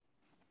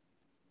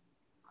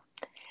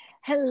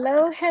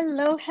Hello,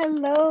 hello,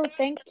 hello.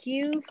 Thank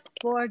you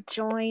for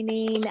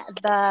joining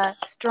the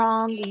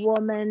Strong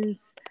Woman's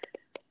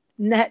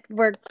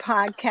Network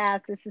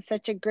podcast. This is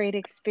such a great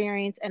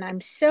experience, and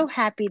I'm so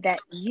happy that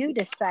you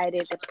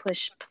decided to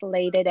push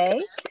play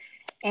today.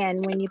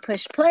 And when you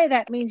push play,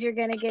 that means you're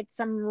going to get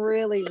some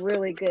really,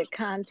 really good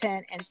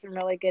content and some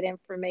really good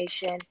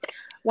information.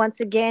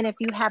 Once again, if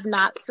you have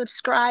not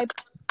subscribed,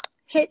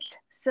 hit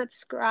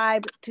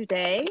subscribe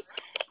today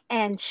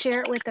and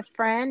share it with a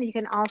friend. You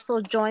can also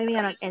join me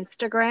on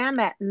Instagram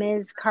at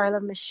Ms. Carla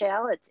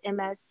Michelle. It's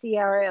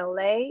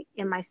MSCRLA,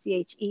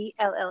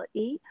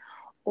 MICHELLE.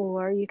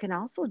 Or you can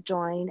also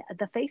join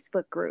the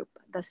Facebook group,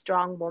 the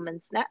Strong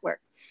Woman's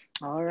Network.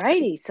 All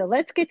righty, so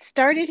let's get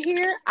started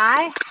here.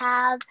 I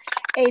have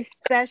a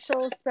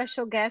special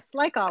guest,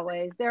 like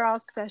always. They're all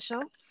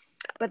special,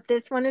 but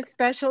this one is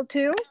special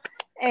too.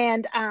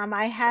 And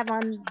I have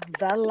on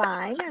the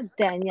line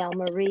Danielle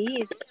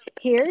Marie is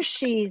here.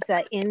 She's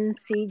a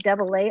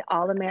NCAA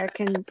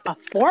All-American, a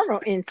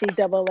former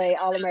NCAA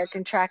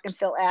All-American track and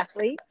field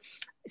athlete.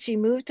 She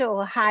moved to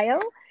Ohio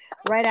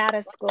right out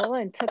of school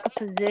and took a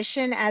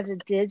position as a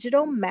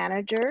digital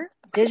marketing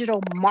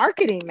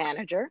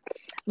manager,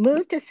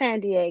 moved to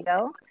San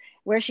Diego,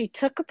 where she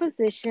took a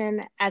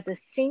position as a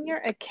senior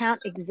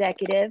account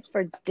executive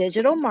for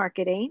digital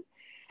marketing.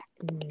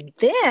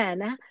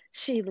 Then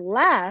she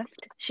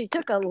left, she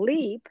took a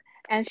leap,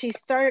 and she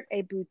started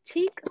a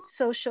boutique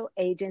social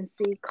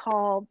agency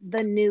called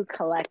The New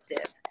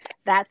Collective.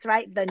 That's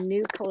right, The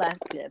New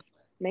Collective.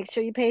 Make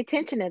sure you pay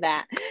attention to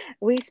that.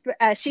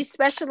 She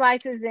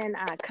specializes in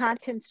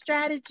content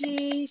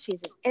strategy.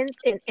 She's in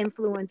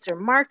influencer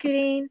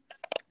marketing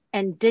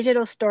and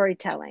digital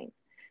storytelling.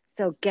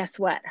 So guess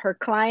what? Her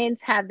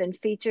clients have been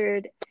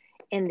featured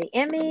in the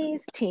Emmys,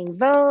 Teen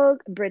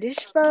Vogue,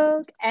 British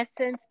Vogue,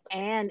 Essence,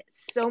 and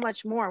so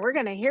much more. We're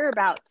going to hear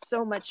about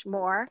so much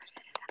more.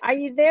 Are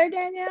you there,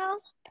 Danielle?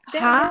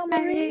 Danielle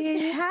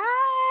Marie? Hi.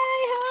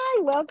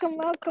 Hi. Welcome.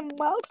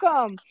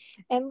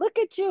 And look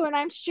at you, and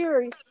I'm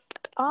sure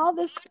all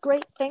this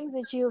great things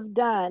that you've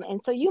done.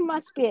 And so you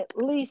must be at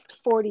least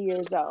 40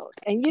 years old.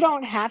 And you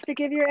don't have to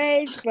give your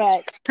age,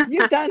 but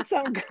you've done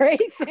some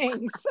great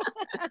things.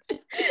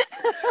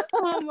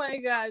 Oh my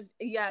gosh.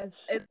 Yes,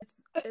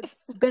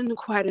 it's been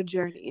quite a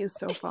journey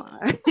so far.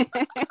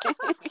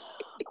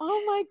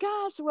 Oh my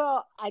gosh.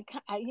 Well, I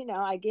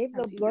gave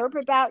the blurb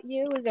about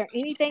you. Is there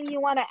anything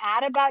you want to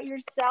add about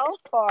yourself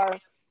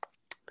or?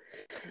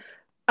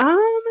 I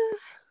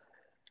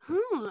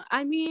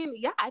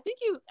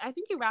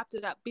think you wrapped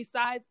it up.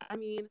 Besides,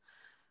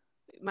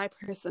 my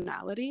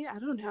personality, I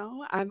don't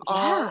know. I'm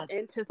all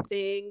into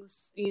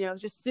things,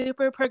 just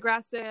super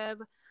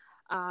progressive.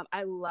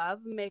 I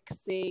love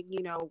mixing,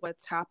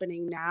 what's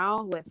happening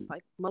now with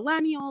like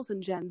millennials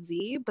and Gen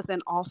Z, but then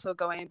also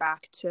going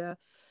back to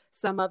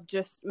some of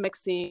just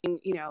mixing,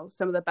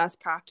 some of the best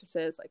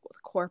practices like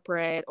with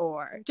corporate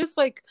or just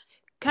like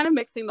kind of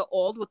mixing the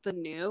old with the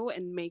new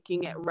and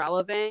making it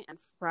relevant and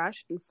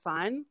fresh and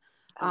fun.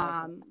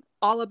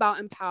 All about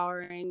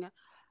empowering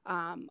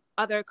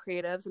other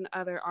creatives and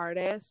other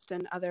artists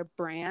and other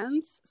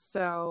brands.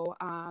 So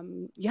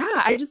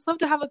I just love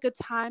to have a good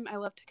time. I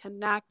love to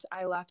connect.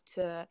 I love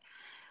to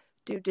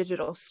do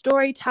digital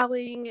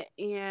storytelling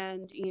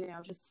and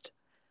just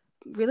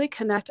really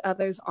connect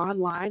others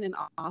online and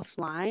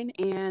offline.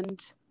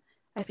 And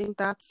I think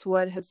that's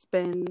what has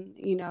been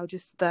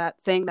just that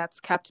thing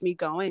that's kept me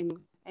going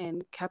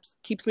and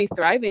keeps me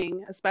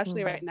thriving,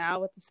 especially right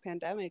now with this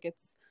pandemic.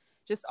 It's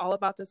just all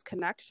about those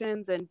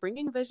connections and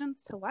bringing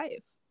visions to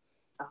life.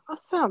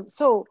 Awesome.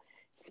 So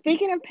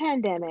speaking of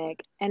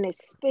pandemic and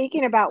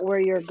speaking about where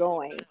you're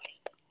going,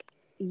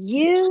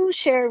 you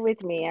shared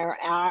with me, or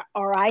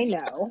I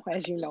know,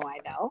 as you know, I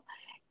know,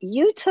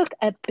 you took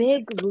a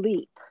big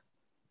leap.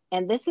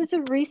 And this is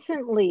a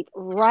recent leap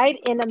right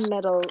in the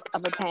middle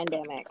of a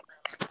pandemic.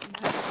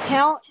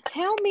 Tell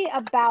me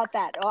about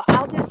that. Or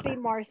I'll just be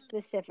more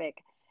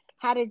specific.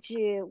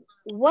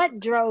 What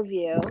drove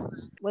you?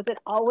 Was it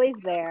always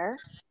there?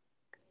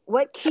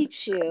 What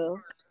keeps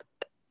you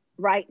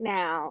right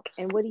now?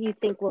 And what do you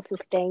think will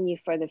sustain you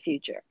for the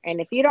future?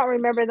 And if you don't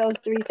remember those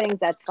three things,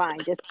 that's fine.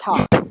 Just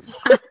talk.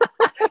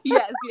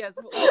 Yes.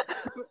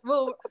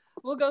 We'll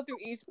go through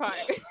each part.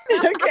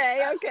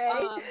 Okay.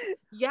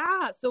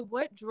 So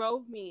what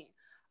drove me?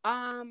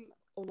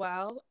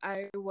 Well,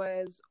 I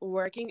was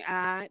working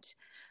at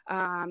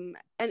an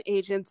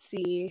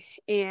agency,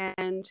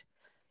 and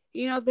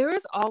there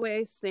is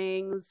always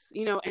things,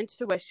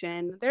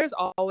 intuition. There's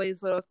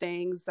always little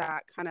things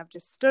that kind of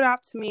just stood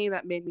out to me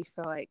that made me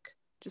feel like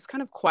just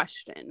kind of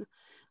question,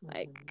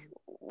 like,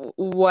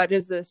 what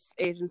does this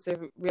agency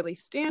really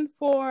stand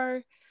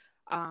for?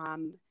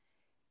 And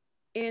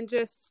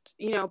just,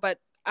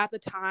 but at the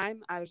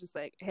time I was just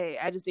like, hey,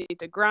 I just need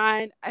to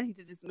grind. I need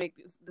to just make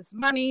this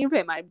money,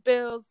 pay my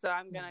bills. So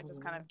I'm going to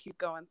just kind of keep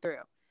going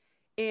through.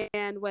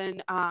 And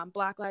when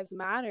Black Lives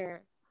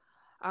Matter,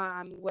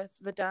 with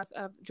the death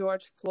of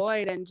George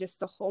Floyd and just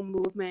the whole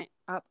movement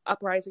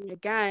uprising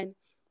again,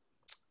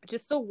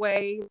 just the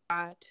way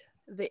that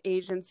the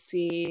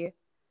agency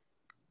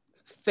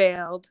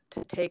failed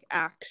to take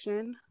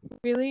action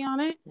really on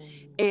it,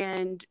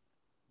 and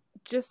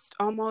just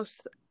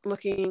almost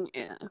looking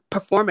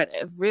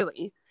performative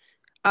really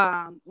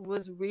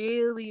was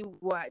really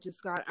what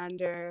just got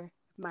under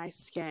my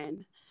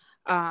skin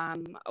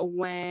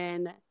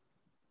when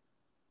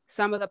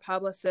some of the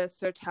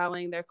publicists are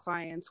telling their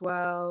clients,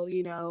 well,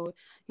 you're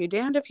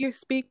damned if you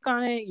speak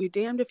on it, you're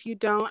damned if you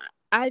don't.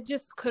 I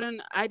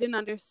didn't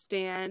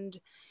understand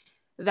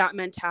that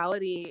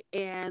mentality,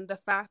 and the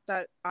fact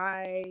that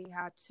I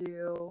had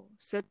to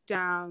sit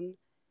down,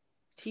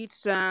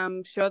 teach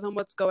them, show them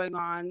what's going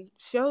on,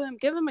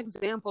 give them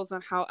examples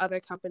on how other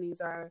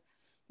companies are,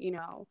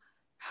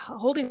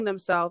 holding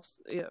themselves,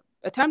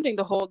 attempting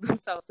to hold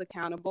themselves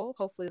accountable.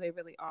 Hopefully they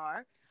really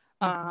are,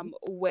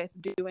 with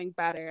doing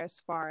better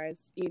as far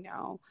as,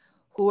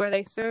 who are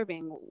they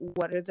serving?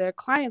 What do their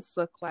clients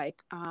look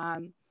like?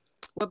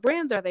 What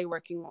brands are they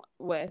working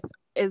with?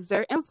 Is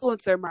their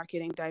influencer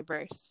marketing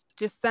diverse?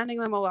 Just sending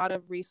them a lot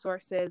of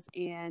resources,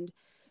 and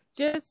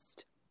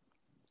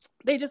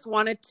they just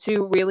wanted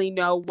to really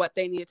know what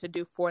they needed to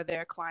do for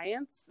their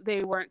clients.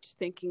 They weren't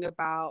thinking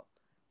about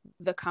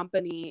the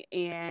company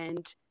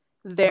and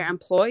their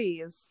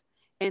employees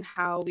and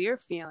how we're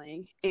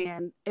feeling.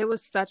 And it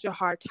was such a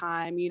hard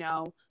time,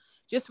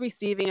 just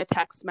receiving a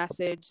text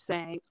message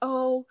saying,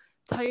 oh,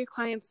 tell your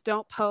clients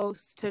don't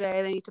post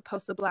today. They need to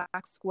post a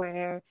black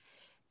square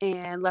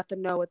and let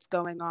them know what's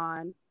going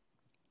on.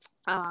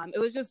 It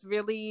was just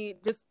really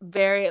just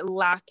very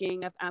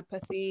lacking of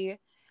empathy.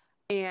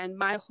 And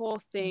my whole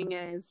thing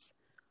is,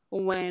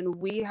 when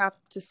we have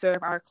to serve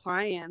our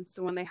clients,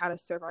 when they had to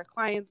serve our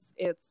clients,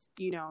 it's,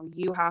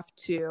 you have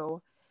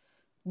to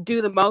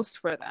do the most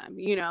for them.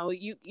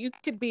 You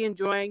could be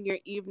enjoying your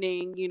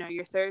evening,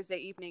 your Thursday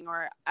evening,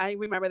 or I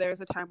remember there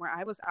was a time where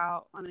I was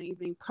out on an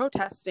evening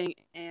protesting,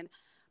 and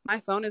my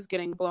phone is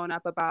getting blown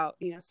up about,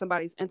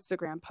 somebody's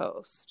Instagram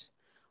post,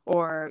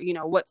 or,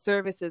 what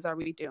services are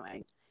we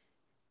doing?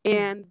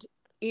 And,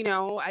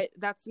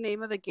 that's the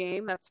name of the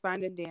game. That's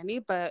fine and dandy.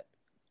 But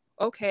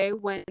okay,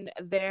 when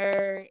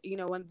there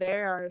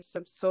are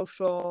some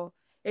social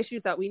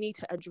issues that we need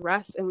to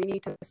address and we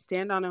need to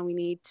stand on and we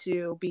need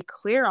to be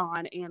clear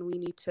on and we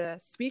need to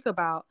speak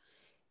about,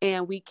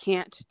 and we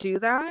can't do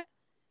that,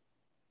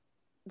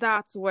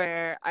 that's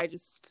where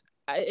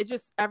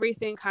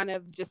everything kind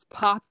of just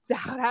popped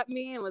out at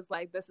me and was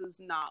like, this is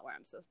not where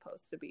I'm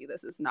supposed to be.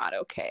 This is not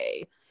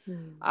okay.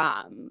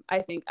 I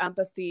think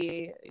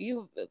empathy,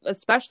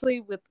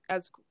 especially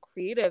as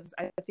creatives,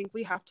 I think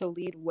we have to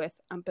lead with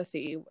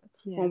empathy.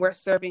 When we're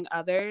serving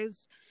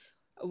others.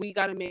 We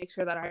got to make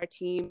sure that our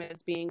team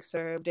is being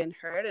served and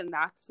heard, and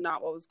that's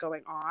not what was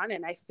going on.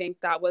 And I think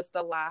that was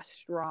the last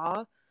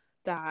straw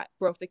that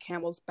broke the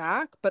camel's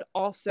back, but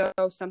also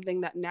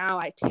something that now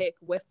I take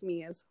with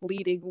me is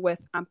leading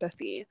with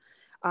empathy.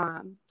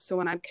 So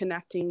when I'm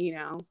connecting,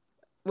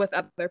 with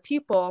other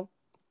people,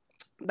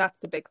 that's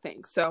the big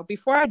thing. So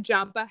before I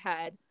jump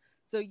ahead,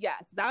 so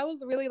yes, that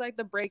was really like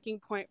the breaking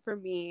point for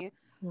me.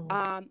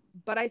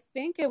 But I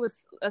think it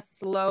was a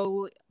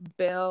slow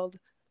build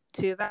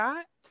to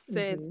that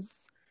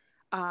since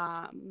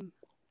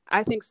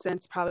I think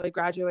since probably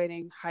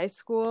graduating high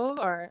school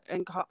or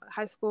in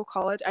high school,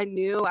 college, I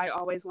knew I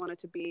always wanted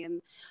to be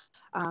in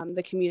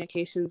the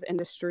communications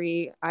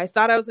industry. I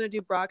thought I was going to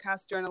do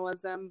broadcast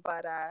journalism,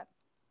 but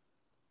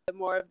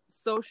more of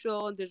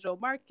social and digital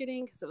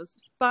marketing because it was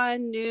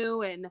fun,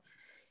 new, and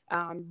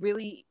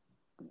really,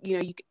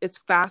 it's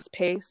fast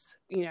paced.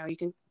 You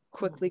can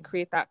quickly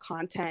create that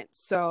content.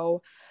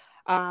 So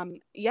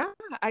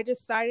I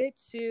decided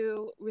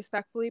to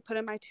respectfully put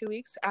in my 2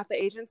 weeks at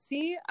the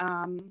agency.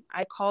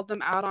 I called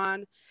them out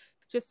on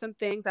just some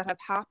things that have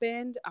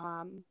happened.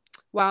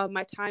 While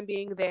my time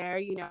being there,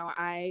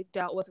 I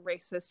dealt with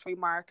racist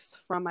remarks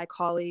from my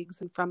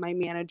colleagues and from my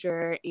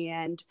manager,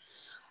 and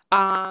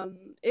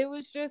it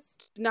was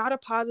just not a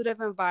positive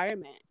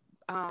environment.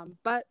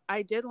 But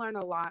I did learn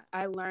a lot.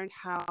 I learned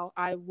how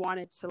I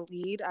wanted to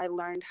lead. I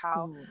learned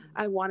how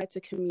I wanted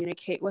to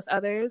communicate with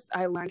others.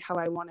 I learned how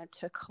I wanted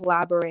to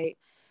collaborate,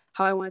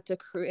 how I wanted to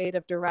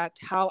creative direct,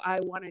 how I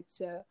wanted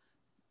to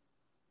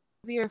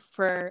easier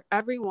for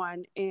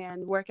everyone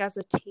and work as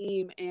a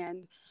team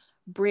and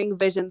bring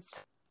visions.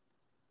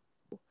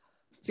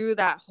 Through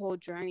that whole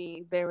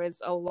journey, there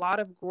was a lot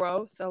of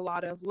growth, a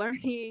lot of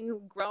learning,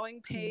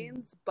 growing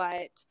pains,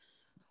 but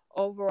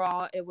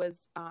overall it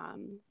was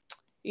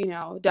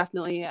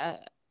definitely a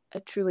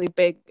truly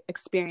big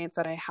experience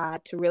that I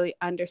had to really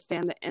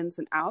understand the ins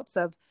and outs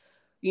of,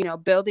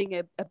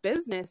 building a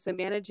business and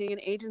managing an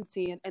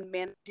agency and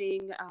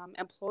managing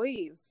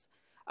employees.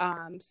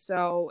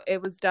 So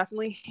it was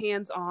definitely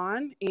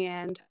hands-on.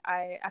 And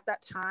at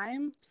that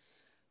time,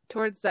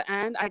 towards the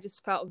end, I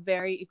just felt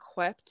very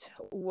equipped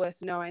with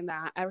knowing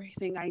that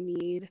everything I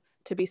need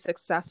to be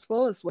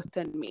successful is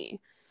within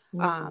me.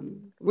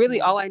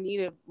 Really all I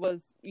needed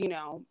was,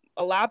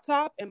 a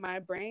laptop in my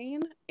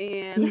brain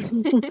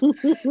and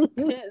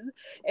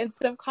and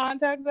some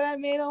contacts that I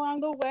made along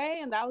the way,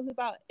 and that was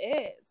about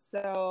it.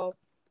 So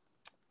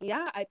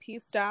I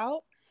pieced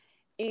out,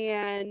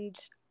 and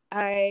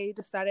I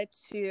decided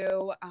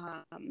to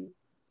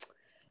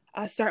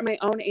start my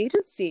own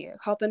agency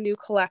called The New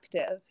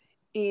Collective.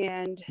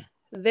 And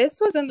this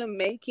was in the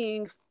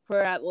making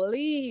for at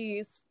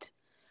least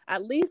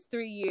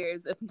 3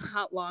 years, if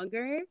not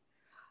longer.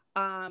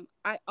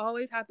 I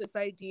always had this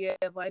idea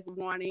of like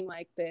wanting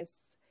like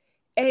this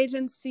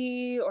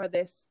agency or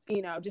this,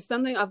 just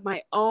something of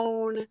my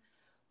own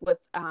with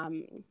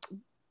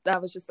that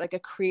was just like a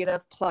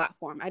creative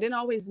platform. I didn't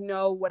always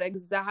know what I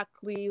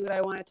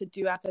wanted to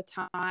do at the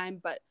time,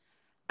 but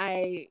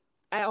I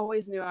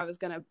always knew I was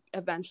going to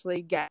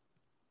eventually get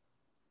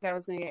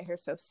here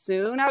so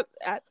soon.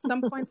 At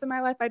some points in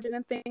my life, I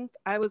didn't think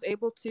I was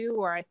able to,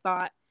 or I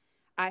thought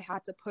I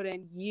had to put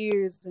in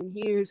years and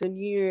years and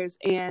years.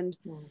 And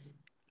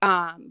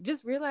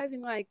just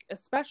realizing, like,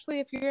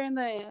 especially if you're in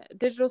the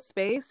digital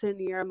space and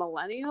you're a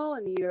millennial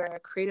and you're a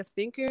creative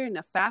thinker and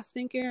a fast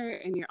thinker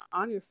and you're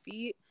on your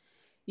feet,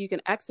 you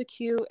can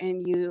execute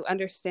and you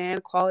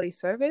understand quality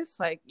service,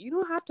 like, you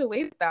don't have to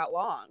wait that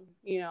long.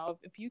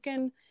 If you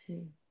can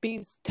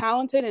be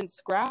talented and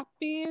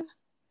scrappy,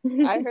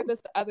 I heard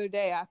this the other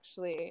day,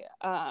 actually.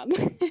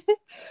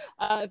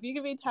 If you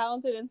can be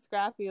talented and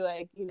scrappy,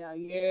 like,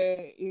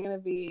 you're gonna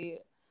be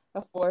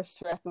a force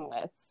to reckon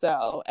with.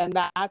 So, and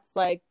that's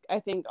like, I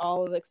think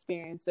all of the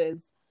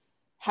experiences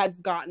has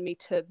gotten me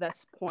to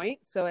this point.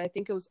 So I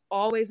think it was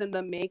always in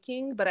the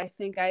making, but I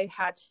think I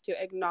had to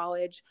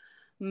acknowledge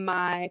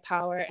my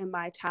power and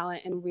my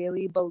talent and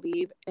really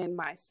believe in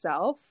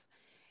myself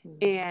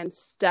and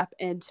step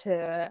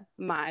into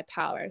my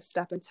power,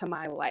 step into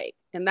my light.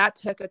 And that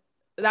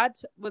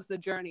was the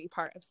journey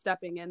part of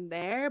stepping in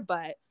there.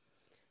 But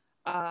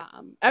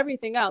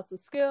everything else, the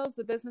skills,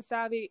 the business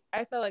savvy,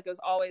 I felt like it was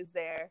always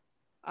there.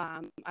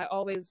 I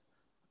always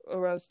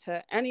arose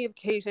to any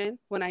occasion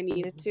when I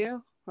needed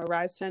to, or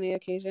rise to any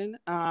occasion.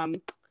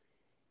 And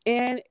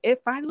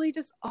it finally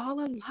just all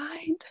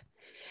aligned,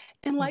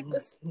 and like the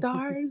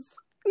stars.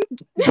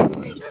 I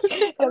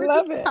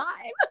love it. Time.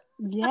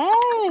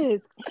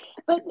 Yes.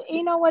 But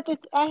you know what?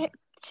 I had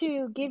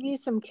to give you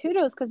some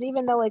kudos, because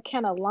even though it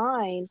can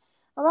align,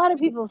 a lot of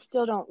people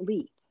still don't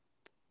leap.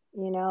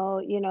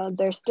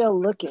 They're still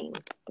looking.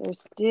 They're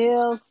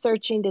still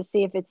searching to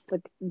see if it's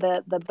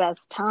the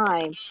best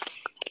time.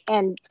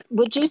 And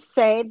would you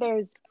say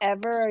there's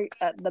ever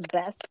the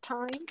best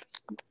time?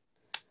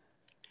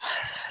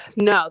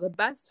 No, the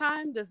best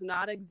time does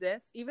not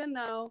exist, even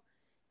though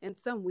in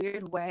some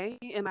weird way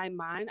in my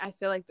mind, I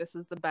feel like this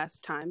is the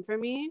best time for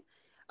me.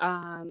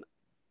 And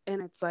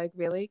it's like,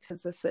 really?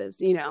 Because this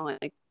is,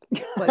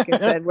 like I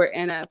said, we're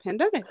in a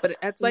pandemic, but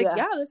it's like,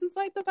 yeah, this is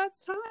like the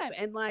best time.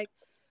 And like,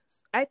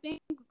 I think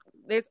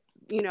there's,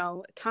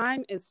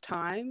 time is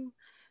time.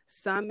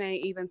 Some may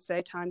even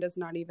say time does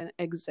not even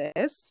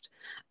exist.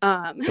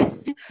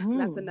 That's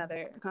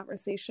another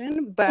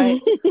conversation. But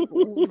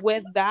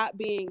with that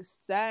being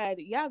said,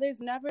 yeah,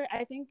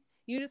 I think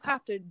you just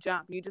have to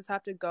jump. You just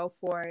have to go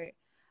for it.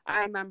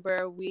 I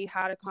remember we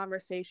had a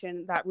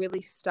conversation that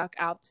really stuck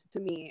out to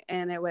me,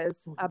 and it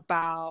was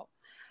about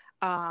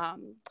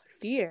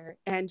fear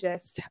and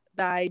just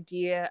the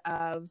idea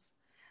of,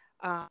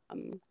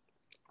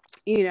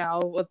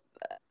 with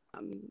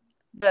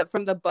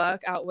from the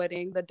book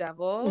Outwitting the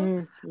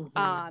Devil.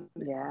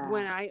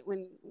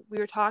 When we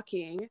were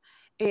talking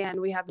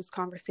and we had this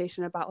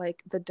conversation about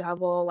like the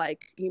devil,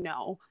 like,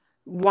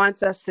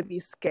 wants us to be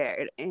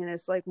scared, and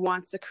it's like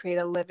wants to create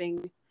a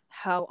living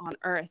hell on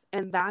earth.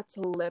 And that's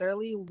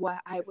literally what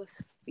I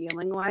was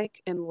feeling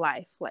like in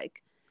life.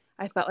 Like,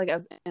 I felt like I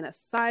was in a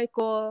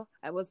cycle.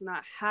 I was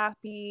not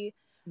happy,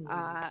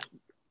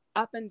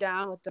 up and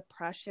down with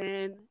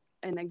depression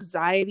and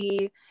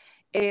anxiety.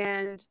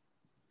 And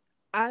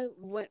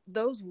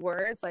those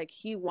words, like,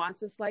 he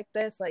wants us like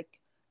this, like,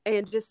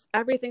 and just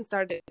everything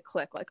started to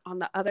click. Like, on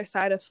the other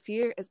side of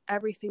fear is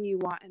everything you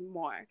want and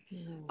more.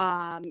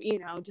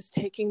 Just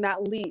taking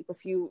that leap.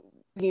 If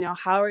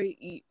how are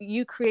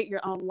you create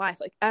your own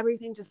life, like,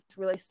 everything just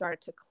really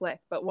started to click.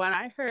 But when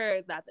I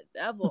heard that the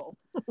devil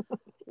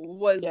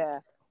was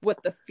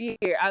with the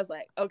fear, I was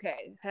like,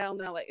 okay, hell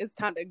no, like, it's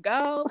time to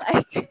go.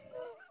 Like, it's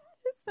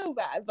so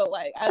bad, but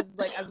like, I was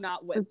like, I'm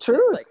not with the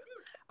truth. Like,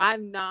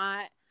 I'm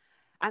not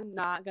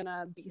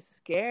gonna be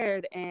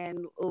scared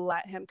and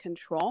let him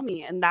control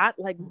me. And that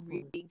like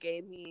really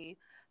gave me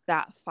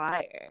that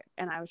fire.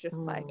 And I was just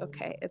like,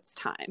 okay, it's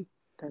time.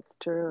 That's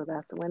true.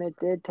 That's when it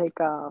did take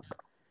off.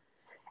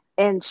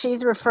 And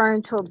she's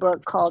referring to a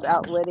book called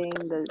Outwitting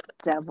the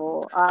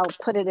Devil. I'll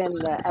put it in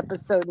the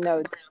episode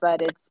notes,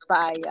 but it's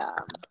by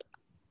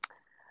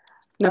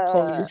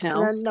Napoleon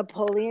Hill.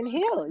 Napoleon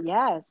Hill,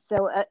 yes.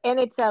 So, and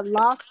it's a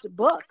lost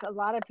book. A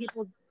lot of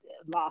people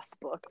lost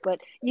book, but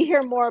you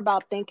hear more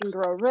about Think and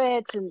Grow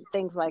Rich and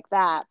things like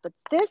that. But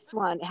this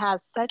one has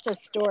such a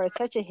story,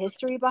 such a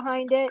history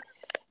behind it.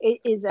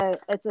 It's a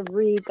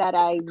read that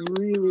I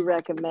really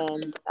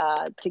recommend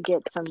to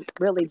get some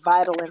really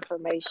vital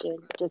information.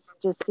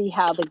 Just see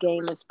how the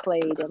game is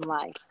played in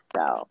life.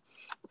 So,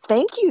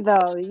 Thank you,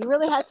 though. You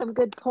really had some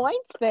good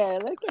points there.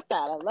 Look at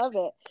that. I love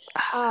it.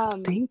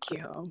 Thank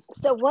you.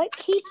 So what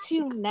keeps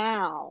you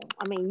now?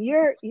 I mean,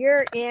 you're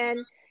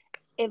in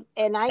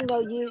and I know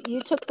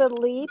you took the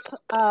leap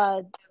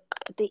at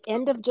the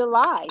end of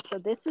July. So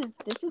this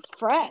is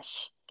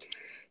fresh. What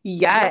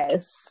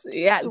Yes.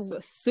 Yes. so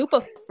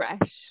Super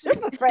fresh.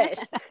 super fresh.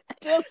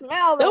 Still Super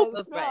smell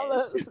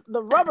fresh.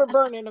 the rubber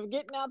burning of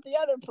getting out the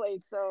other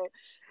place. So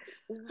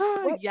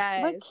what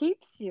Yes.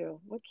 keeps you?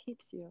 What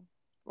keeps you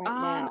right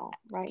Um, now?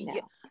 Right yeah,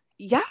 now.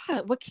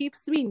 yeah. What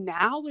keeps me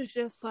now is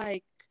just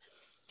like,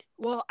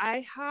 well,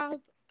 I have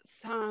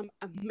some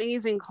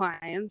amazing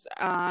clients.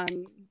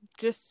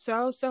 Just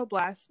so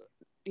blessed,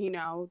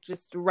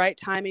 just right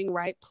timing,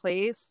 right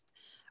place.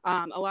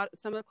 Some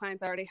of the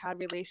clients I already had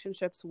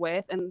relationships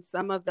with, and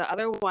some of the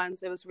other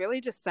ones, it was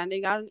really just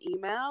sending out an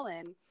email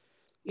and,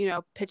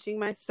 pitching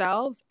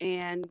myself,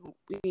 and,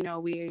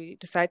 we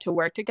decide to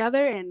work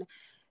together, and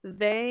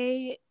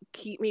they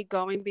keep me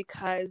going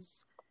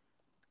because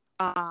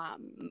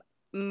um,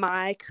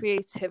 my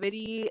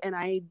creativity and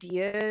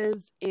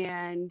ideas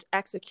and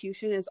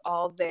execution is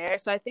all there.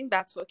 So I think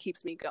that's what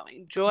keeps me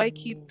going. Joy Mm.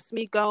 keeps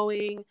me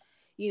going.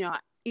 You know,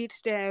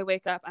 each day I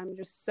wake up, I'm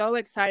just so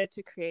excited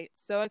to create,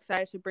 so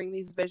excited to bring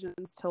these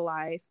visions to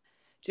life.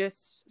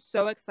 Just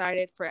so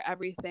excited for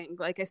everything.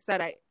 Like I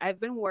said, I've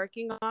been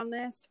working on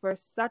this for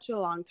such a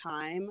long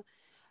time.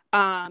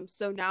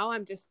 So now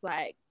I'm just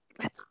like,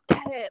 let's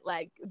get it,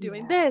 like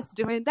doing Yeah. this,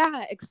 doing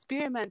that,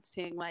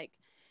 experimenting, like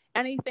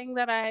anything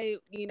that I,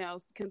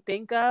 can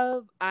think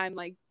of, I'm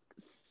like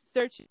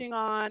searching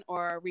on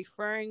or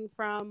referring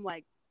from,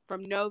 like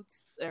from notes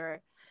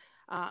or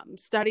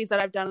studies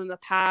that I've done in the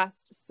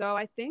past. So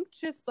I think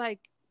just like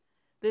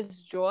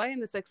this joy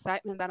and this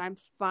excitement that I'm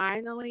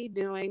finally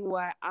doing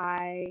what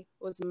I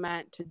was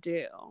meant to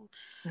do.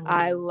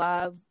 I Mm.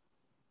 love,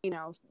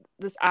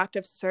 this act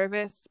of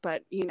service,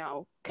 but,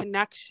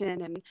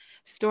 connection and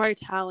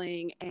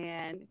storytelling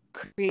and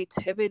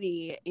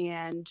creativity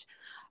and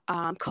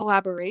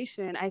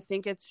collaboration. I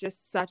think it's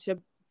just such a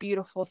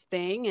beautiful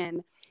thing,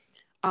 and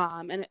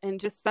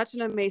just such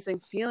an amazing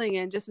feeling.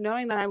 And just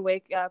knowing that I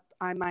wake up,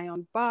 I'm my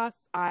own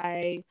boss,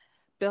 I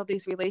build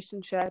these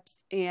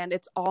relationships, and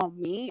it's all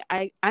me.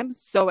 I'm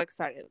so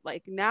excited.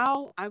 Like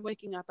now I'm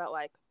waking up at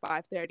like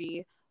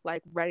 5:30,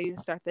 like ready to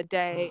start the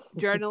day,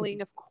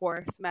 journaling, of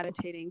course,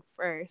 meditating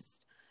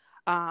first,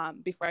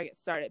 before I get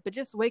started, but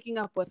just waking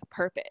up with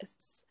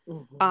purpose.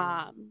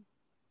 Mhm.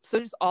 So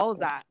just all of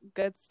that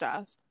good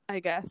stuff, I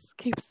guess,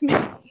 keeps me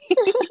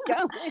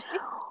going.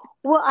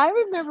 Well, I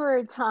remember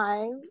a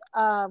time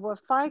where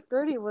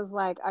 5:30 was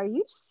like, "Are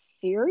you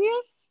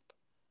serious?"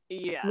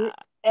 Yeah.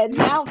 And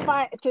now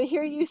to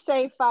hear you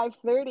say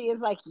 5:30 is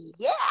like,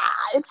 "Yeah."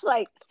 It's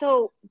like,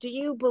 so do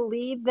you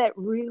believe that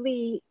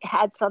really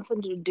had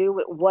something to do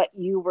with what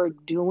you were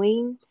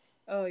doing?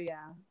 Oh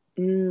yeah.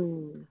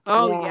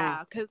 Oh Yeah.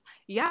 yeah, because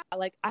yeah,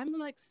 like I'm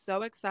like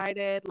so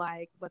excited,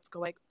 like what's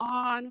going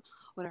on,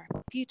 what are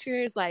our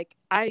features. Like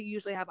I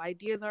usually have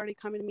ideas already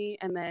coming to me,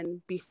 and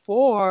then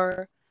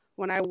before,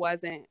 when I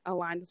wasn't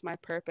aligned with my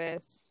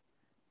purpose,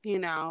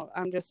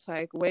 I'm just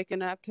like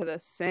waking up to the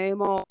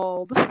same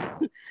old,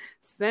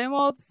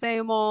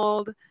 same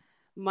old,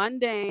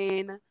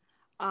 mundane,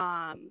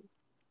 um,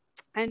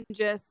 and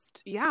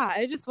just yeah,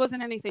 it just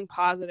wasn't anything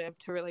positive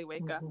to really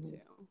wake up Hmm. to,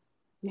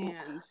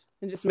 Yeah. and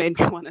it just made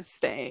me want to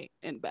stay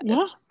in bed.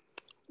 Yeah.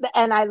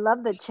 And I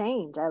love the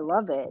change. I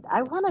love it.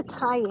 I want to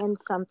tie in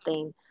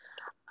something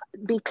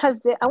because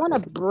I want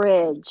to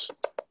bridge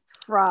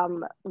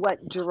from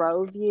what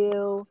drove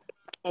you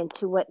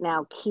into what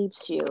now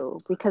keeps you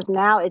because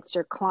now it's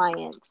your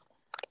clients.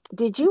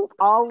 Did you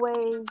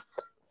always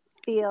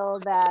feel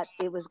that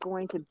it was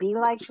going to be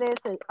like this?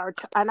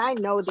 And I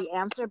know the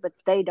answer, but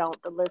they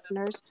don't, the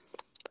listeners.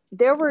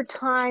 There were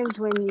times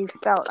when you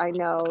felt, I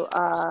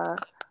know,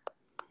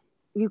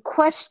 you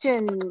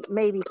questioned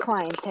maybe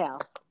clientele.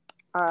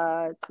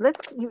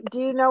 Do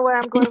you know where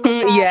I'm going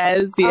with that?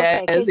 Yes,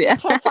 Okay, yes, could you yeah.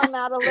 touch on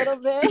that a little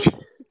bit?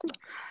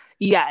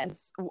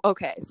 Yes.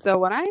 Okay. So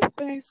when I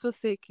first was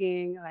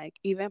thinking, like,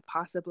 even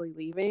possibly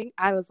leaving,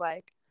 I was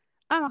like,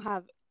 I don't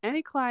have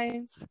any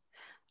clients.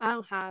 I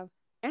don't have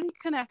any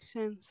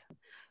connections.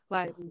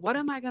 Like, what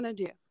am I going to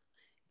do?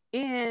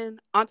 And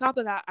on top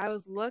of that, I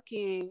was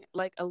looking,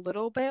 like, a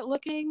little bit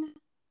looking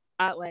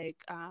at, like,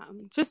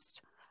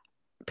 just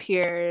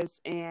peers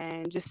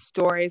and just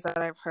stories that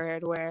I've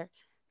heard where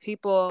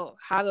people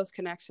have those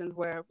connections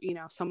where,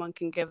 someone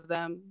can give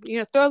them,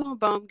 throw them a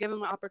bone, give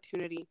them an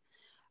opportunity,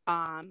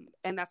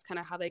 and that's kind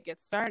of how they get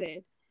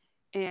started.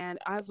 And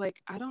I was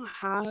like, I don't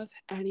have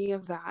any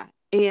of that.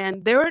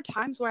 And there were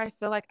times where I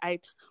feel like I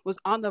was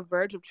on the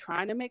verge of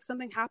trying to make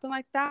something happen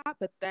like that,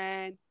 but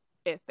then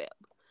it failed.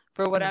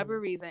 For whatever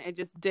Mm, reason, it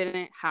just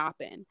didn't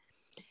happen.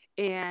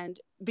 And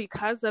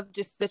because of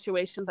just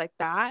situations like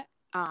that,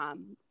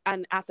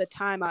 and at the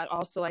time, I'd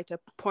also like to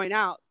point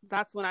out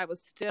that's when I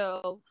was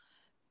still,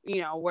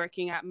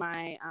 working at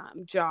my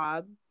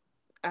job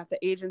at the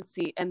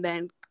agency, and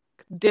then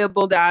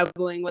dibble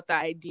dabbling with the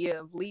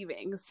idea of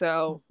leaving.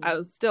 So I mhm.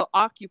 was still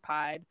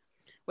occupied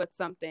with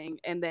something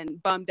and then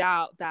bummed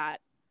out that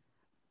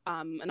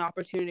an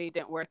opportunity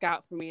didn't work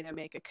out for me to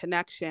make a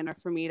connection or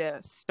for me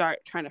to start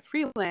trying to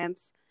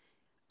freelance.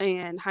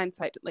 And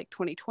hindsight, like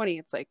 2020,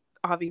 it's like,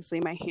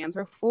 obviously my hands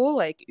are full.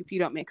 Like if you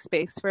don't make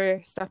space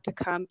for stuff to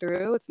come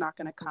through, it's not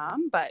going to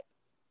come. But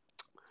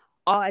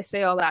all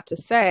that to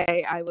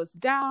say, I was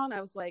down.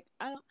 I was like,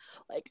 I don't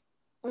like,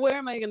 where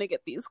am I going to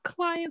get these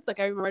clients? Like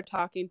I remember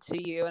talking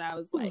to you and I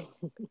was like,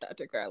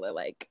 Dr. Garla,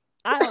 like,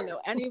 I don't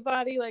know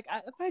anybody. Like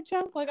if I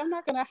jump, like I'm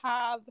not going to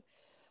have,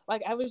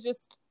 like, I was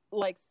just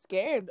like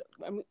scared.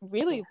 I'm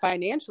really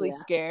financially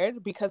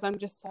scared because I'm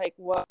just like,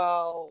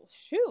 well,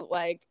 shoot,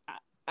 like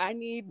I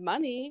need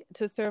money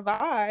to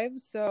survive.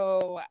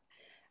 So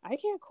I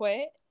can't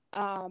quit.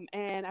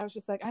 And I was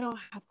just like, I don't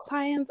have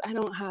clients. I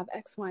don't have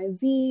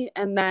XYZ.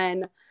 And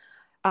then,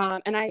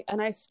 and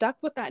I stuck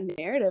with that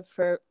narrative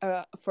for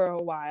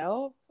a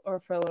while or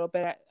for a little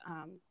bit,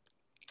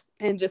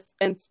 and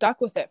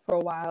stuck with it for a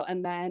while.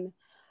 And then,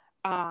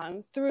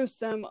 through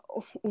some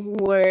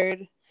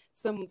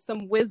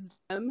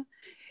wisdom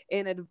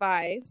and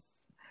advice,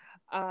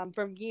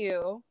 from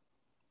you,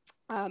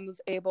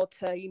 was able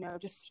to,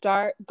 just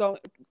start going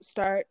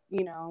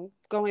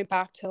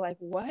back to like,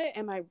 what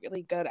am I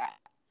really good at?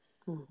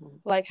 Mm-hmm.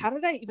 Like, how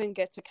did I even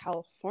get to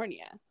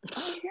California?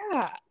 Oh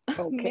yeah.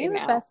 Okay,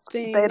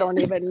 manifesting. Now. They don't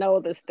even know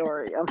the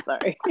story. I'm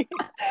sorry.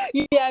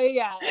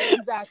 yeah,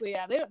 exactly.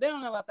 Yeah, they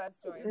don't know about that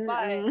story.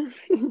 Mm-mm.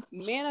 But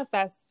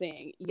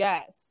manifesting,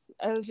 yes.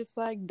 I was just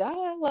like,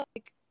 duh,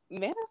 like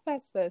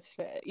manifest this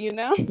shit,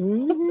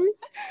 Mm-hmm.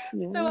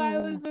 Yeah. So I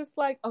was just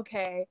like,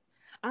 okay,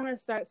 I'm going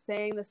to start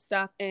saying this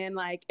stuff. And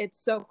like,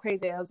 it's so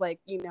crazy. I was like,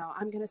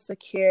 I'm going to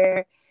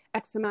secure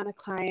X amount of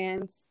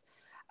clients.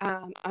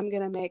 I'm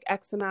going to make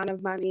X amount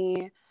of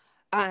money.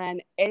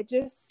 And it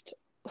just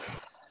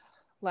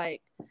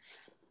like,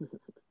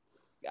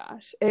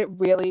 gosh, it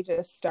really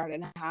just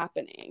started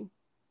happening.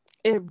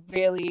 It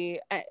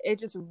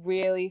just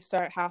really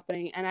started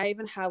happening. And I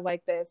even have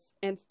like this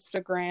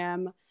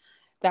Instagram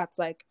that's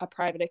like a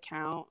private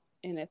account.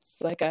 And it's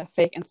like a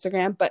fake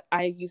Instagram, but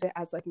I use it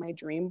as like my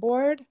dream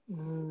board. I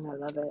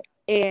love it.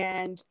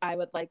 And I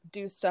would like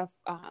do stuff.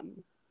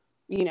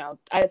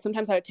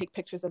 Sometimes I would take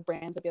pictures of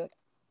brands and be like,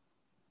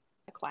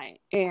 a client,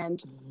 and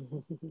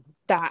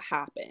that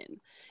happened.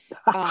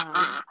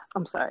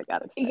 I'm sorry, I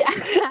got it.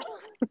 Yeah,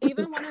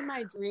 even one of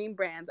my dream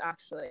brands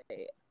actually,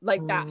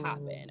 like that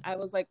happened. I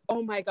was like,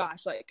 oh my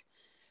gosh, like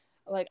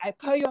I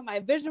put you on my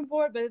vision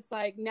board, but it's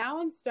like now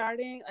I'm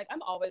starting. Like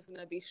I'm always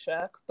gonna be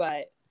shook,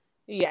 but.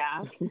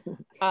 Yeah.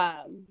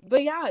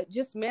 But yeah,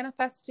 just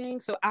manifesting.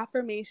 So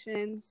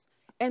affirmations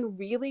and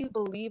really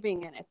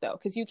believing in it though.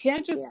 Cause you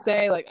can't just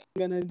say like, I'm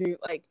going to do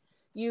like,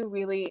 you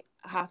really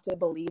have to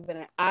believe in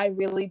it. I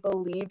really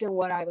believed in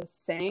what I was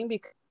saying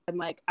because I'm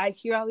like, I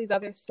hear all these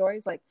other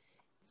stories, like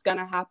it's going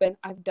to happen.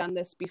 I've done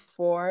this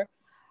before.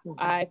 Mm-hmm.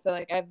 I feel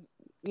like I've,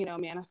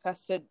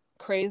 manifested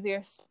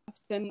crazier stuff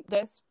than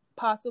this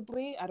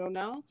possibly. I don't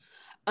know.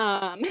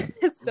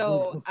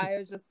 So I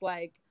was just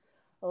like,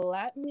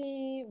 let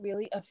me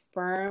really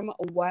affirm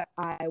what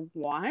I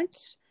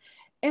want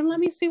and let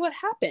me see what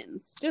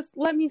happens. Just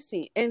let me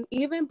see. And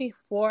even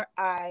before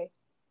I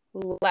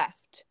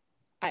left,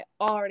 I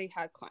already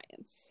had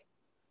clients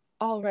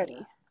already.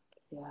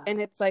 Yeah.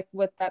 And it's like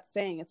with that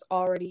saying, it's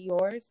already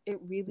yours. It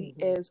really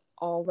is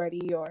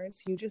already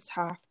yours. You just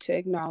have to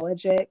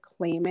acknowledge it,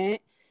 claim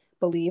it,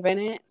 believe in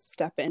it,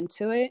 step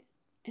into it,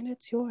 and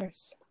it's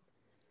yours.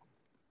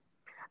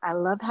 I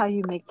love how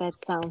you make that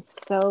sound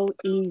so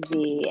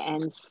easy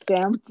and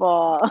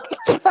simple.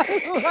 I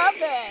love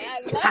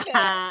it.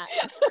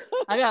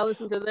 I gotta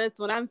listen to this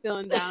when I'm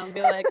feeling down and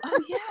be like, oh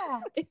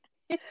yeah.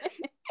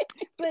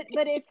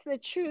 But it's the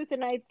truth.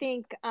 And I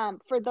think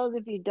for those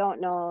of you who don't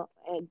know,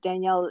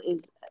 Danielle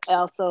is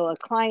also a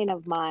client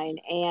of mine,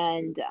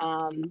 and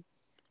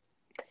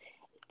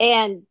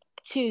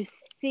to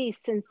see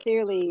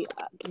sincerely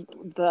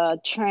the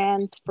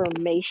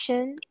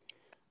transformation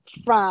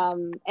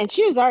and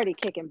she was already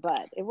kicking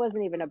butt. It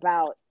wasn't even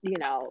about,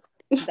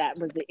 that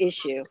was the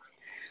issue,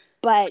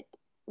 but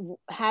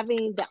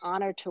having the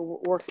honor to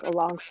work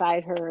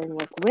alongside her and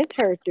work with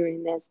her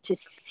during this, to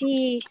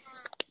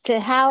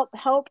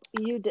help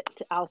you,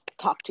 I'll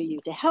talk to you,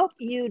 to help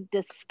you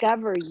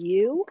discover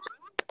you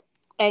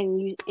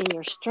and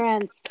your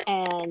strengths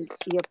and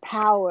your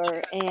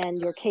power and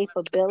your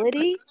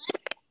capability.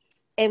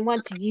 And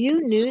once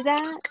you knew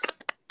that,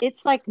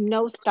 it's like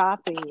no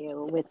stopping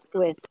you with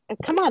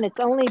come on, it's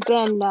only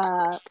been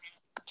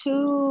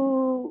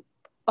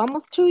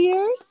almost 2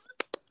 years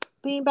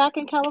being back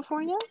in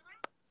California.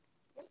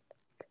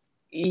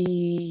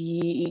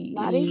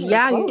 Not even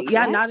close,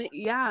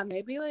 right?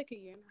 Maybe like a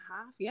year and a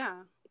half.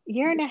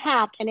 Year and a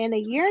half. And in a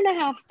year and a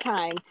half's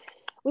time,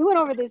 we went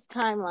over this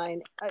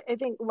timeline. I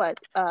think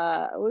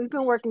we've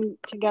been working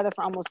together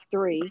for almost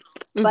 3,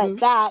 but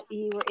that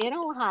you were in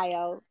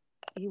Ohio.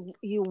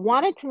 You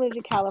wanted to move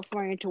to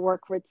California to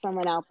work with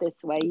someone out this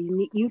way.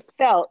 You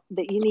felt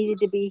that you needed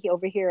to be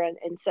over here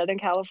in Southern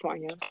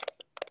California.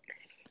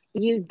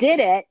 You did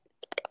it,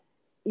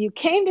 you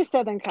came to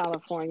Southern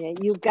California,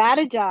 you got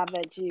a job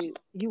that you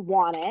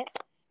wanted,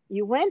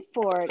 you went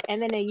for it,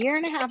 and then a year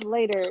and a half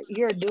later,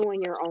 you're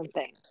doing your own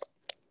thing.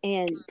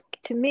 And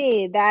to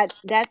me,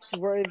 that's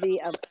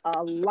worthy of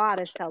a lot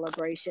of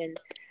celebration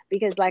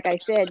because, like I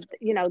said,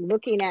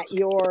 looking at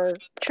your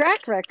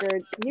track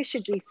record, you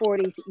should be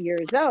 40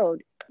 years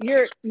old.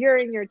 You're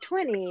in your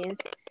 20s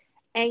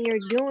and you're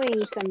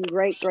doing some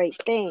great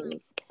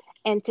things.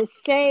 And to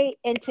say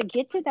and to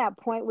get to that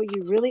point where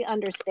you really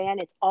understand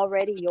it's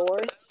already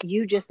yours,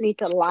 you just need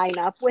to line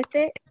up with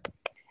it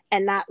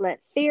and not let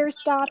fear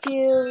stop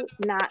you,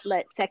 not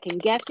let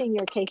second guessing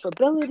your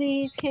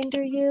capabilities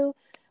hinder you.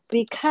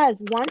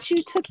 Because once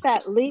you took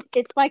that leap,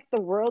 it's like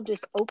the world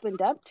just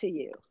opened up to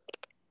you.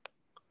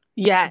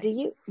 Yes.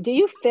 Do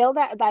you feel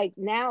that? Like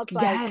now it's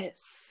like,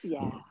 yes.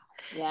 yeah.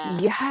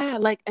 Yeah.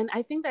 Like, and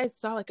I think I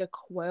saw like a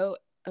quote,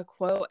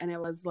 and it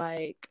was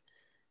like,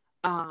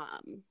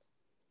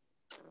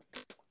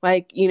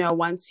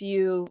 once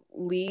you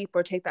leap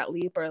or take that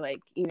leap or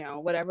like,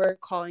 whatever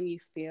calling you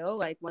feel,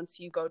 like once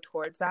you go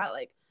towards that,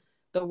 like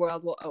the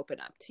world will open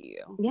up to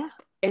you. Yeah.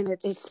 And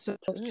it's so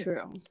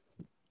true.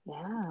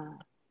 Yeah.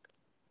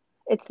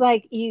 It's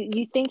like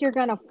you think you're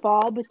going to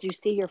fall, but you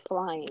see you're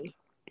flying.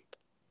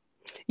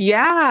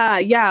 Yeah.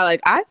 Yeah.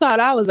 Like I thought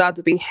I was about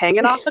to be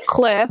hanging off a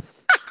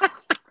cliff.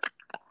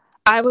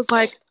 I was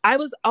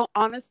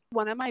honest.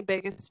 One of my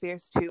biggest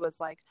fears too was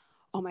like,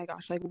 oh my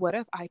gosh, like what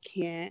if I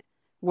can't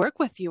work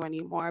with you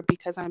anymore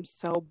because I'm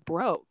so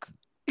broke?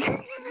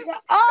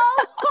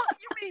 Oh,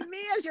 you mean me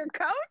as your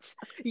coach?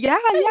 Yeah.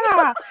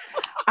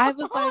 I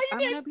was like, I'm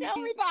gonna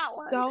be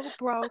so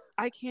broke.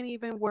 I can't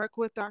even work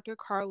with Dr.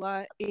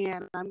 Carla,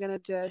 and I'm gonna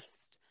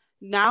just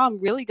now. I'm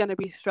really gonna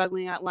be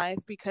struggling at life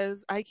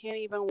because I can't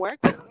even work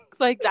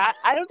like that.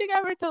 I don't think I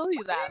ever told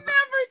you that.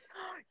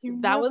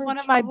 That was one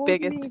of my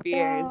biggest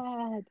fears.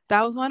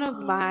 That was one of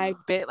my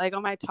like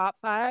on my top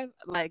 5.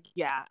 Like,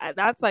 yeah,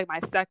 that's like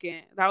my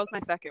second. That was my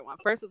second one.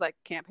 First was like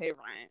can't pay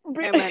rent,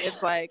 and then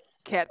it's like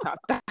can't talk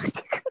back.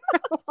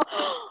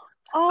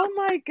 Oh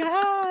my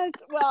gosh!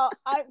 Well,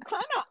 I'm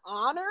kind of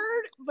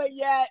honored, but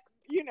yet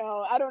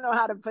I don't know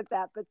how to put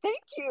that. But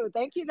thank you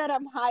that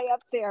I'm high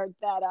up there.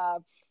 That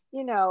of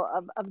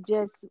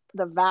just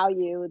the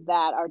value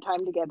that our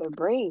time together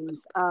brings.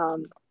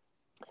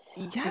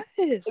 Yes.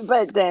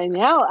 But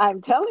Danielle,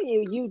 I'm telling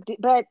you,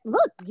 but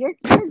look, you're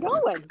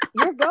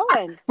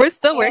going. We're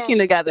still working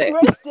together.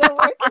 We're still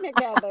working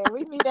together.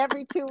 We meet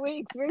every 2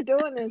 weeks. We're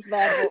doing this,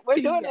 bad boy.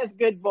 We're doing this,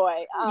 good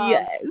boy.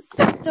 Yes.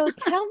 So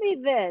tell me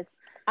this.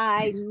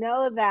 I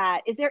know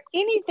that. Is there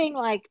anything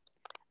like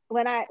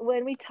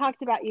when we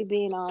talked about you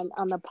being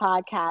on the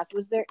podcast?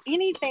 Was there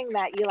anything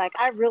that you like?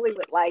 I really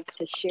would like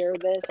to share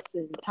this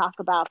and talk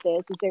about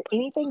this. Is there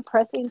anything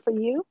pressing for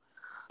you?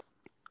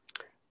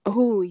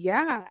 Oh,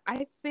 yeah.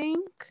 I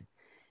think,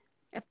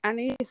 if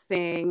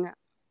anything,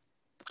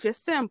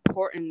 just the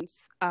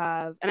importance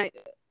of, the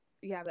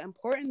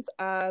importance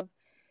of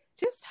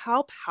just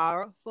how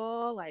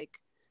powerful, like,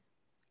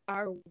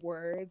 our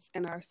words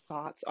and our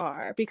thoughts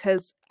are.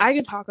 Because I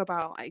can talk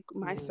about, like,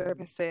 my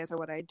services or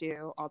what I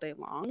do all day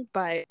long,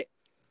 but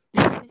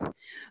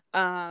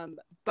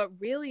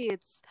really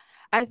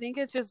I think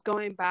it's just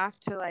going back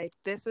to, like,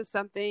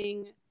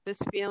 this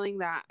feeling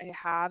that I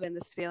have and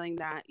this feeling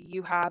that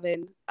you have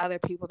and other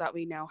people that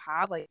we know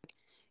have, like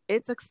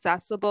it's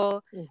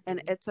accessible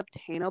and it's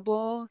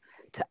obtainable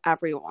to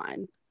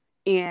everyone,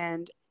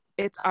 and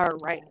it's our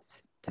right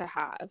to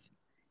have.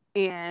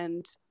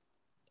 And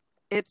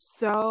it's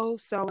so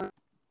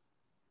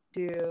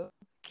to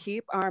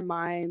keep our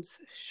minds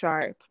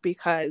sharp,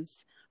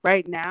 because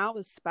right now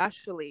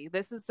especially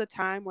this is the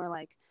time where,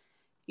 like,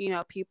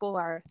 people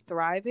are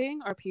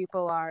thriving or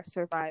people are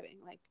surviving.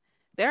 Like,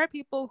 there are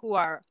people who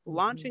are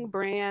launching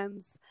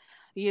brands,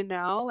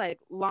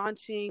 like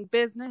launching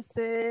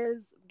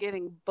businesses,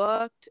 getting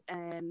booked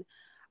and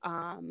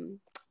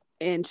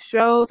in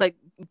shows, like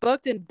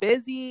booked and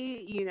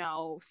busy,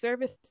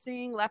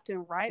 servicing left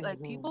and right.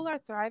 Like, people are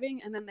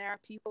thriving, and then there are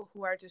people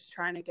who are just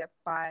trying to get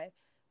by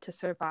to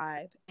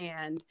survive.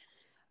 And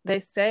they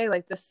say,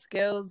 like, the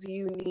skills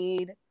you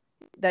needed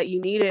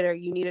or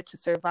you needed to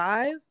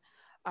survive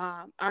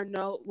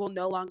will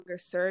no longer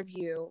serve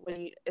you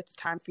when it's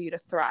time for you to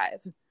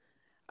thrive.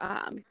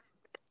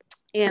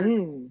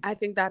 And I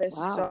think that is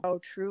so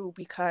true,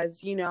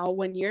 because,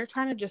 when you're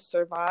trying to just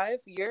survive,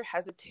 you're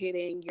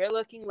hesitating, you're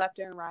looking left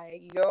and right,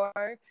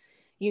 you're,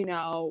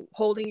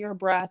 holding your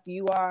breath,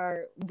 you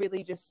are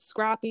really just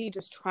scrappy,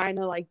 just trying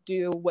to, like,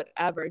 do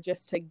whatever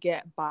just to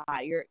get by.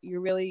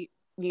 You're really,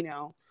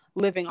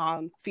 living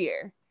on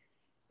fear.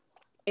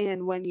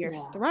 And when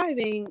you're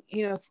thriving,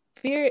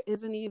 fear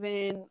isn't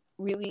even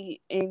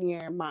really in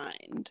your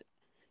mind.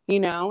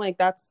 Like,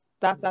 that's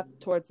up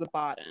towards the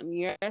bottom.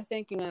 You're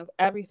thinking of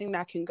everything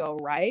that can go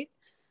right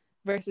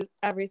versus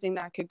everything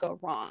that could go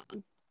wrong.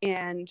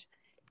 And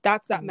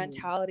that's that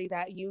mentality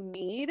that you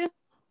need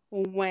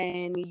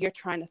when you're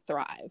trying to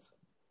thrive.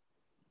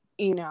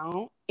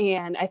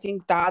 And I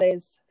think that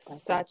is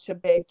such a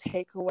big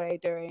takeaway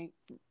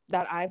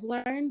that I've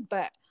learned.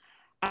 But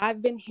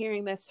I've been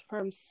hearing this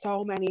from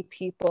so many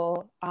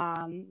people,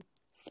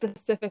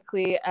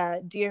 specifically a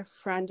dear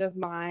friend of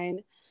mine,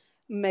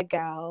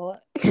 Miguel.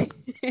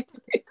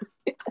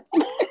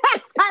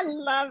 I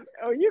love.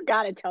 Oh, you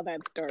got to tell that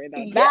story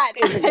though. Yeah. That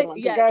is a good one.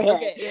 Yes. Go ahead.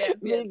 Okay. Yes.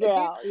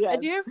 Miguel. A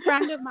dear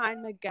friend of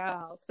mine,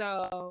 Miguel.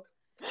 So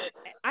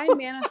I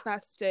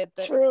manifested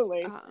this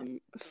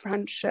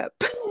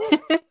friendship,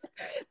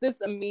 this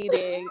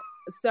meeting.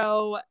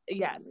 So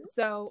yes.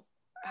 So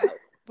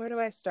where do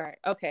I start?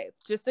 Okay,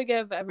 just to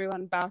give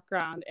everyone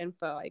background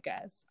info, I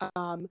guess.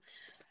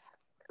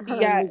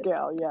 Yes.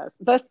 Miguel, yes.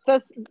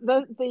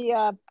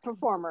 The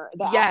performer,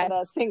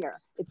 the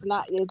singer. It's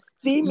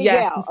the Miguel.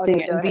 Yes, the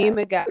singer, okay, the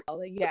Miguel,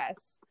 yes.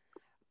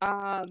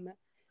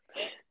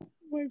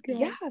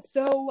 Yeah,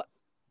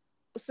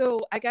 so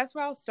I guess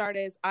where I'll start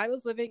is I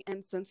was living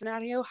in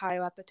Cincinnati,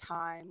 Ohio at the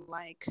time,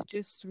 like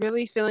just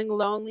really feeling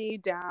lonely,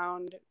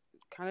 down,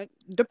 kind of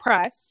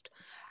depressed.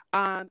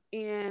 And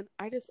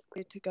I just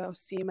wanted to go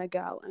see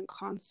Miguel in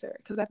concert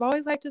because I've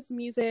always liked his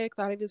music,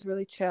 thought he was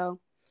really chill.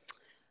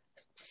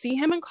 See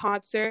him in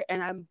concert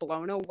and I'm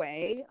blown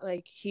away.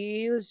 Like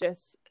he's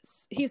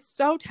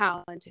so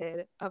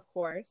talented, of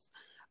course,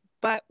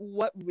 but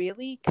what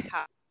really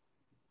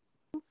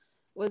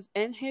was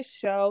in his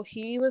show,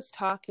 he was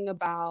talking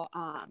about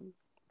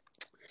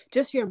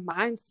just your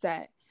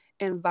mindset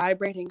and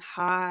vibrating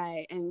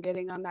high and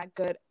getting on that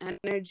good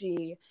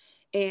energy.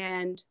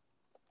 And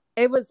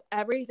it was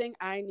everything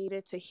I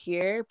needed to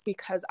hear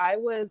because I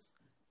was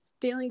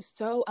feeling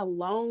so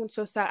alone,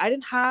 so sad. I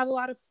didn't have a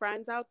lot of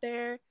friends out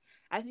there.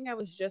 I think I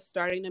was just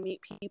starting to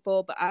meet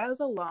people, but I was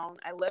alone.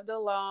 I lived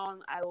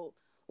alone. I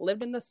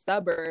lived in the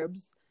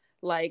suburbs.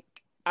 Like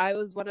I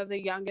was one of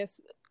the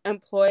youngest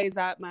employees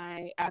at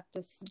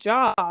this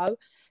job.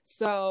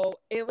 So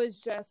it was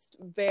just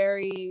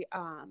very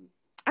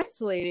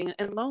isolating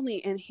and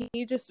lonely. And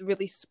he just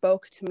really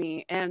spoke to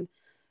me. And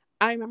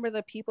I remember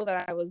the people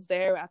that I was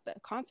there at the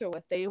concert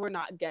with, they were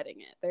not getting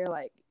it. They're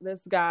like,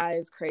 this guy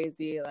is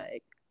crazy.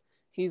 Like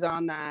he's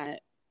on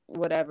that,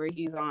 whatever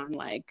he's on.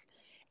 Like,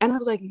 and I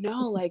was like,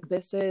 no, like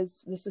this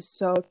is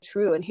so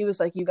true. And he was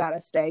like, you got to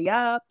stay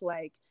up.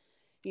 Like,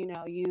 you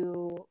know,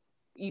 you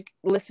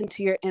listen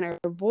to your inner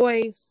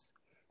voice.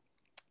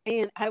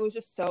 And I was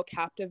just so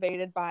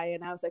captivated by it.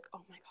 And I was like,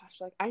 oh my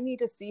gosh, like I need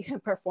to see him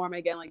perform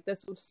again. Like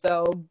this was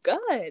so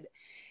good.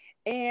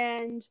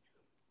 And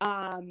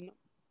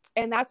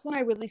that's when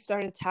I really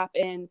started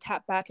to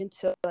tap back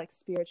into like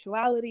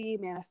spirituality,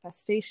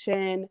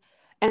 manifestation,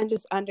 and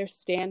just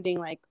understanding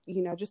like,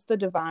 you know, just the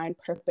divine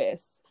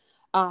purpose.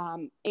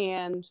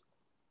 And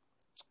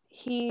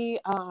he,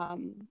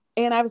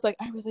 and I was like,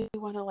 I really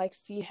want to like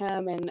see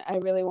him. And I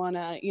really want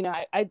to, you know,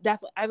 I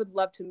would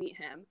love to meet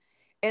him.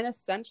 And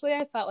essentially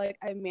I felt like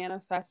I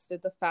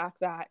manifested the fact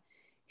that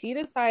he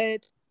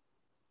decided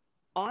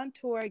on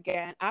tour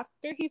again.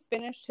 After he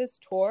finished his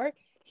tour,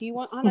 he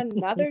went on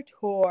another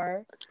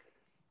tour.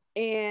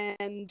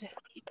 And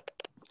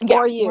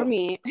for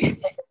me,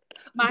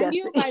 mind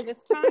you, by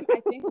this time,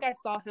 I think I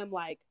saw him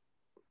like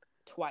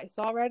twice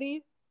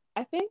already,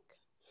 I think,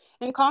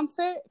 in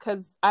concert,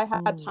 because I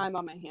had time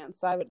on my hands.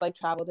 So I would like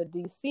travel to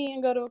DC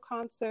and go to a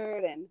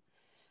concert, and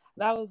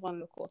that was one of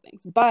the cool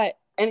things. But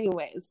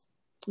anyways,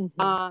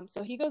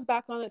 so he goes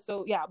back on it.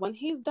 So yeah, when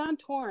he's done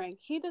touring,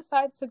 he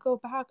decides to go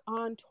back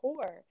on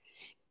tour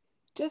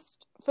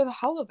just for the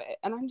hell of it.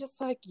 And I'm just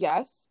like,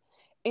 yes.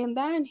 And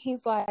then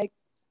he's like,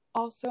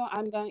 also,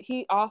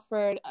 he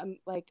offered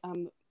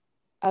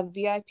a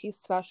VIP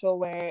special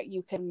where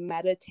you can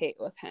meditate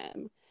with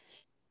him.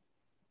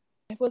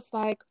 It was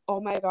like,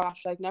 oh my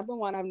gosh, like number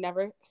one, I've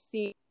never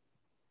seen